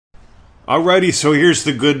Alrighty, so here's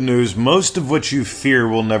the good news. Most of what you fear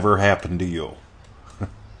will never happen to you.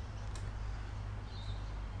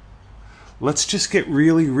 Let's just get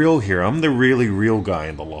really real here. I'm the really real guy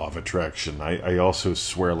in the law of attraction. I also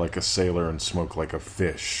swear like a sailor and smoke like a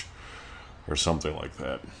fish. Or something like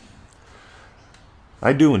that.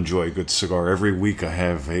 I do enjoy a good cigar. Every week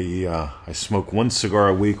I smoke one cigar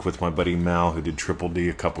a week with my buddy Mal, who did Triple D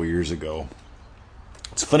a couple years ago.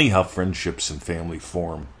 It's funny how friendships and family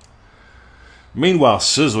form. Meanwhile,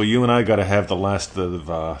 Sizzle, you and I got to have that last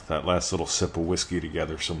little sip of whiskey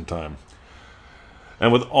together sometime.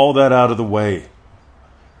 And with all that out of the way,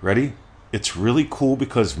 ready? It's really cool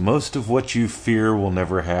because most of what you fear will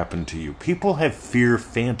never happen to you. People have fear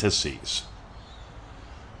fantasies.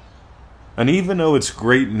 And even though it's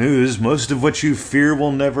great news, most of what you fear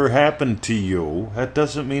will never happen to you, that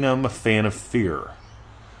doesn't mean I'm a fan of fear.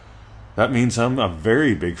 That means I'm a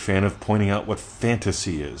very big fan of pointing out what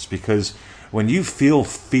fantasy is. Because when you feel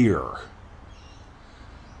fear,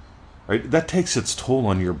 right, that takes its toll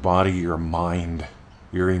on your body, your mind,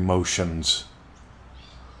 your emotions.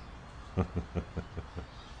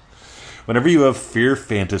 Whenever you have fear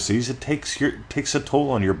fantasies, it takes a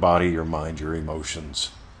toll on your body, your mind, your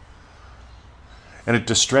emotions. And it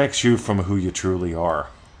distracts you from who you truly are.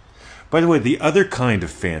 By the way, the other kind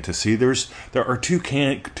of fantasy, there are two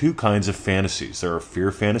kinds of fantasies. There are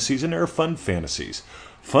fear fantasies and there are fun fantasies.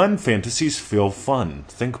 Fun fantasies feel fun.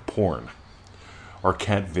 Think porn or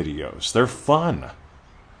cat videos. They're fun.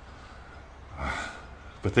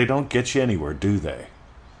 But they don't get you anywhere, do they?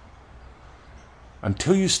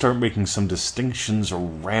 Until you start making some distinctions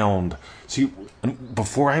around... See,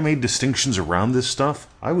 before I made distinctions around this stuff,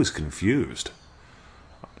 I was confused.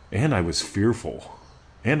 And I was fearful.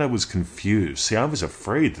 And I was confused. See, I was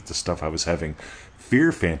afraid that the stuff I was having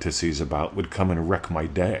fear fantasies about would come and wreck my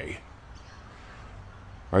day.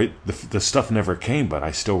 Right? The stuff never came, but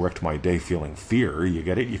I still wrecked my day feeling fear. You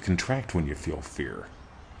get it? You contract when you feel fear.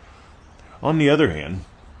 On the other hand,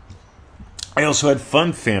 I also had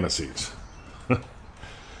fun fantasies.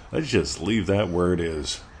 Let's just leave that where it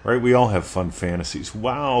is. Right? We all have fun fantasies.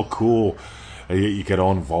 Wow, cool. You get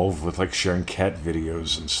all involved with like sharing cat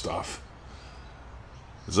videos and stuff.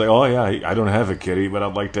 It's like, oh yeah, I don't have a kitty, but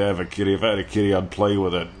I'd like to have a kitty. If I had a kitty, I'd play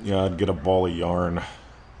with it. Yeah, I'd get a ball of yarn.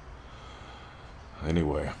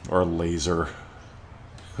 Anyway, or a laser.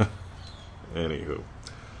 Anywho.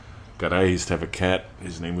 God, I used to have a cat.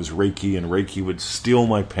 His name was Reiki, and Reiki would steal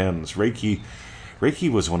my pens. Reiki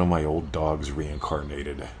was one of my old dogs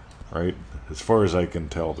reincarnated, right? As far as I can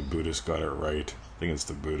tell, the Buddhists got it right. I think it's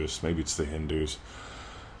the Buddhists. Maybe it's the Hindus.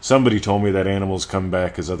 Somebody told me that animals come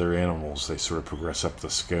back as other animals. They sort of progress up the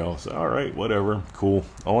scale. So, all right, whatever, cool.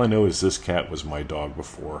 All I know is this cat was my dog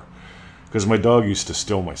before. Because my dog used to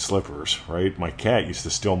steal my slippers, right? My cat used to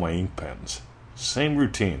steal my ink pens. Same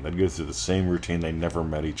routine. They'd go through the same routine. They never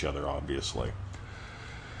met each other, obviously.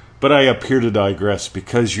 But I appear to digress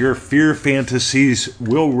because your fear fantasies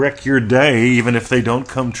will wreck your day even if they don't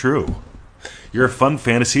come true. Your fun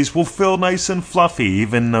fantasies will feel nice and fluffy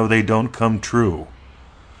even though they don't come true.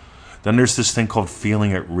 Then there's this thing called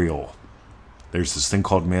feeling it real. There's this thing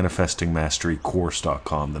called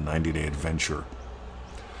manifestingmasterycourse.com, the 90-day adventure.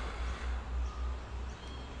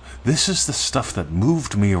 This is the stuff that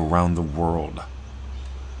moved me around the world.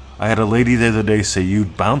 I had a lady the other day say, you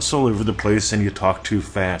bounce all over the place and you talk too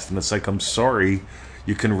fast. And it's like, I'm sorry,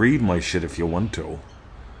 you can read my shit if you want to.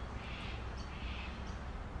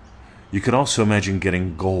 You could also imagine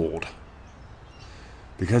getting gold.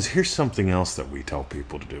 Because here's something else that we tell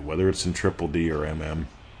people to do, whether it's in Triple D or MM.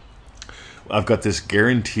 I've got this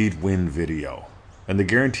guaranteed win video. And the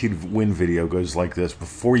guaranteed win video goes like this.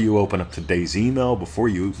 Before you open up today's email, before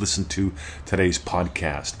you listen to today's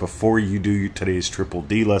podcast, before you do today's Triple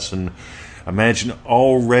D lesson, imagine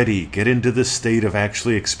already get into the state of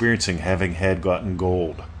actually experiencing having gotten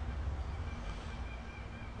gold.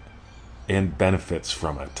 And benefits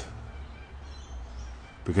from it.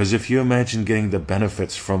 Because if you imagine getting the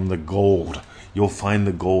benefits from the gold, you'll find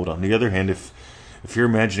the gold. On the other hand, if you're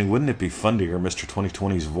imagining, wouldn't it be fun to hear Mr.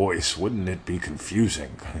 2020's voice? Wouldn't it be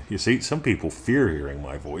confusing? You see, some people fear hearing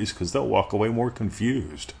my voice because they'll walk away more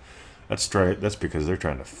confused. That's because they're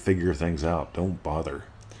trying to figure things out. Don't bother.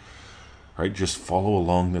 Right? Just follow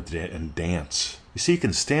along and dance. You see, you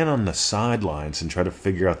can stand on the sidelines and try to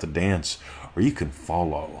figure out the dance, or you can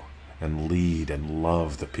follow and lead and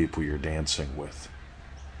love the people you're dancing with.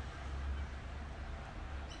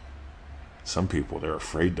 Some people, they're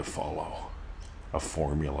afraid to follow a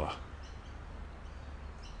formula.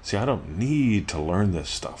 See, I don't need to learn this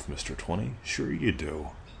stuff, Mr. 20. Sure you do.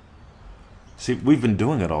 See, we've been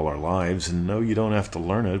doing it all our lives, and no, you don't have to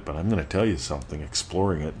learn it, but I'm going to tell you something.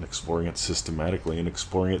 Exploring it, and exploring it systematically, and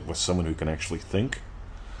exploring it with someone who can actually think.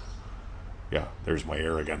 Yeah, there's my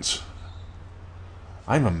arrogance.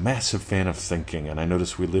 I'm a massive fan of thinking, and I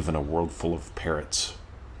notice we live in a world full of parrots.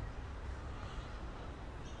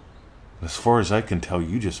 As far as I can tell,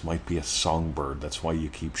 you just might be a songbird. That's why you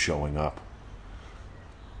keep showing up.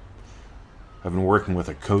 I've been working with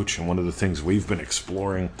a coach, and one of the things we've been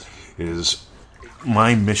exploring is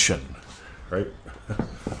my mission, right?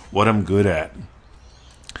 What I'm good at.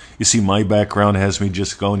 You see, my background has me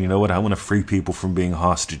just going, you know what? I want to free people from being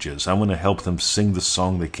hostages. I want to help them sing the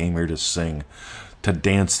song they came here to sing, to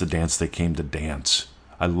dance the dance they came to dance.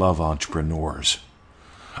 I love entrepreneurs.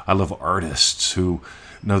 I love artists who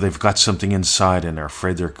know they've got something inside and are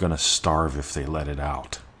afraid they're going to starve if they let it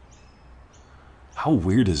out. How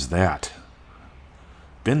weird is that?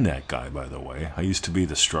 Been that guy, by the way. I used to be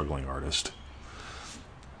the struggling artist.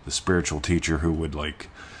 The spiritual teacher who would,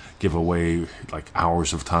 give away,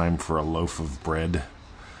 hours of time for a loaf of bread.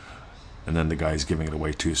 And then the guy's giving it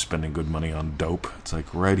away too, spending good money on dope. It's like,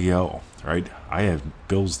 rightio, right? I have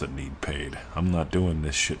bills that need paid. I'm not doing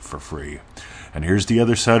this shit for free. And here's the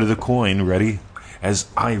other side of the coin, ready? As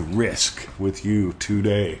I risk with you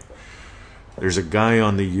today. There's a guy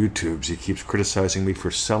on the YouTubes, he keeps criticizing me for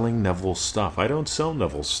selling Neville's stuff. I don't sell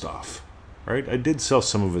Neville's stuff, right? I did sell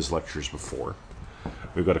some of his lectures before.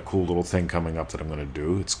 We've got a cool little thing coming up that I'm going to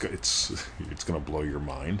do. It's going to blow your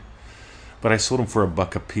mind. But I sold them for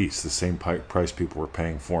 $1 a piece, the same price people were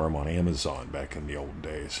paying for them on Amazon back in the old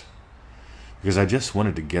days. Because I just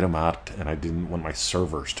wanted to get them out, and I didn't want my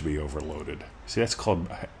servers to be overloaded. See, that's called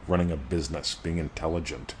running a business, being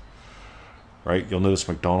intelligent. Right? You'll notice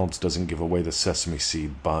McDonald's doesn't give away the sesame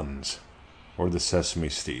seed buns or the sesame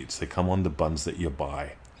seeds. They come on the buns that you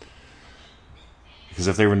buy. Because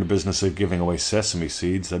if they were in the business of giving away sesame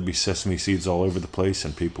seeds, there'd be sesame seeds all over the place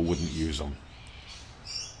and people wouldn't use them.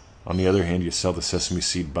 On the other hand, you sell the sesame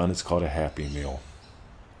seed bun, it's called a Happy Meal.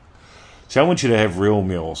 See, I want you to have real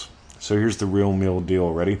meals. So here's the real meal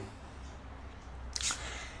deal. Ready?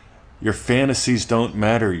 Your fantasies don't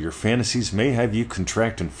matter. Your fantasies may have you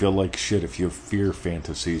contract and feel like shit if you have fear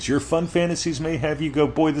fantasies. Your fun fantasies may have you go,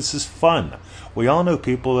 boy, this is fun. We all know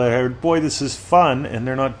people that heard, boy, this is fun, and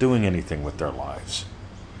they're not doing anything with their lives.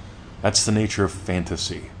 That's the nature of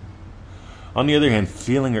fantasy. On the other hand,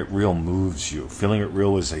 feeling it real moves you. Feeling it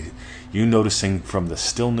real is you noticing from the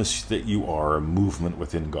stillness that you are a movement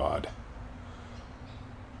within God.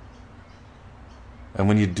 And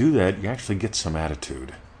when you do that, you actually get some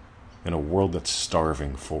attitude. In a world that's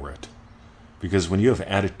starving for it. Because when you have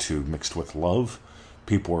attitude mixed with love,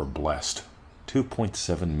 people are blessed.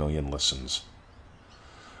 2.7 million listens.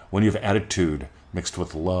 When you have attitude mixed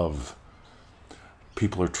with love,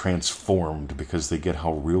 people are transformed because they get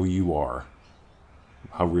how real you are.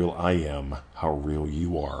 How real I am, how real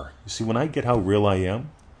you are. You see, when I get how real I am,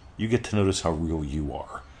 you get to notice how real you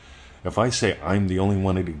are. If I say I'm the only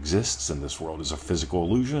one that exists and this world is a physical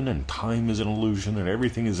illusion and time is an illusion and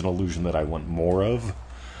everything is an illusion that I want more of,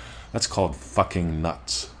 that's called fucking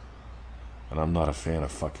nuts. And I'm not a fan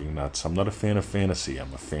of fucking nuts. I'm not a fan of fantasy.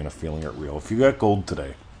 I'm a fan of feeling it real. If you got gold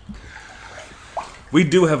today. We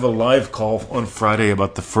do have a live call on Friday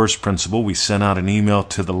about the first principle. We sent out an email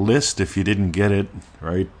to the list. If you didn't get it,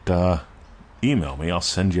 right, email me. I'll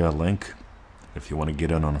send you a link if you want to get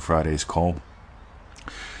in on Friday's call.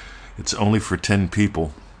 It's only for 10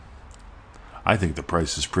 people. I think the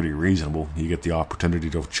price is pretty reasonable. You get the opportunity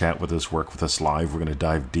to chat with us, work with us live. We're going to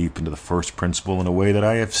dive deep into the first principle in a way that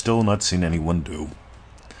I have still not seen anyone do.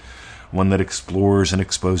 One that explores and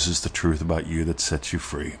exposes the truth about you that sets you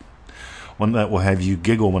free. One that will have you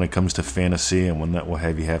giggle when it comes to fantasy, and one that will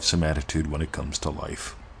have you have some attitude when it comes to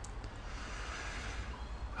life.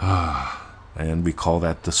 And we call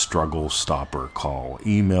that the Struggle Stopper Call.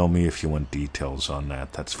 Email me if you want details on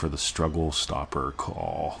that. That's for the Struggle Stopper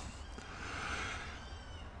Call.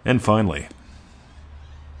 And finally,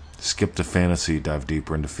 skip the fantasy, dive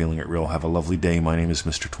deeper into feeling it real. Have a lovely day. My name is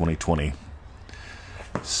Mr. 2020.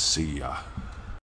 See ya.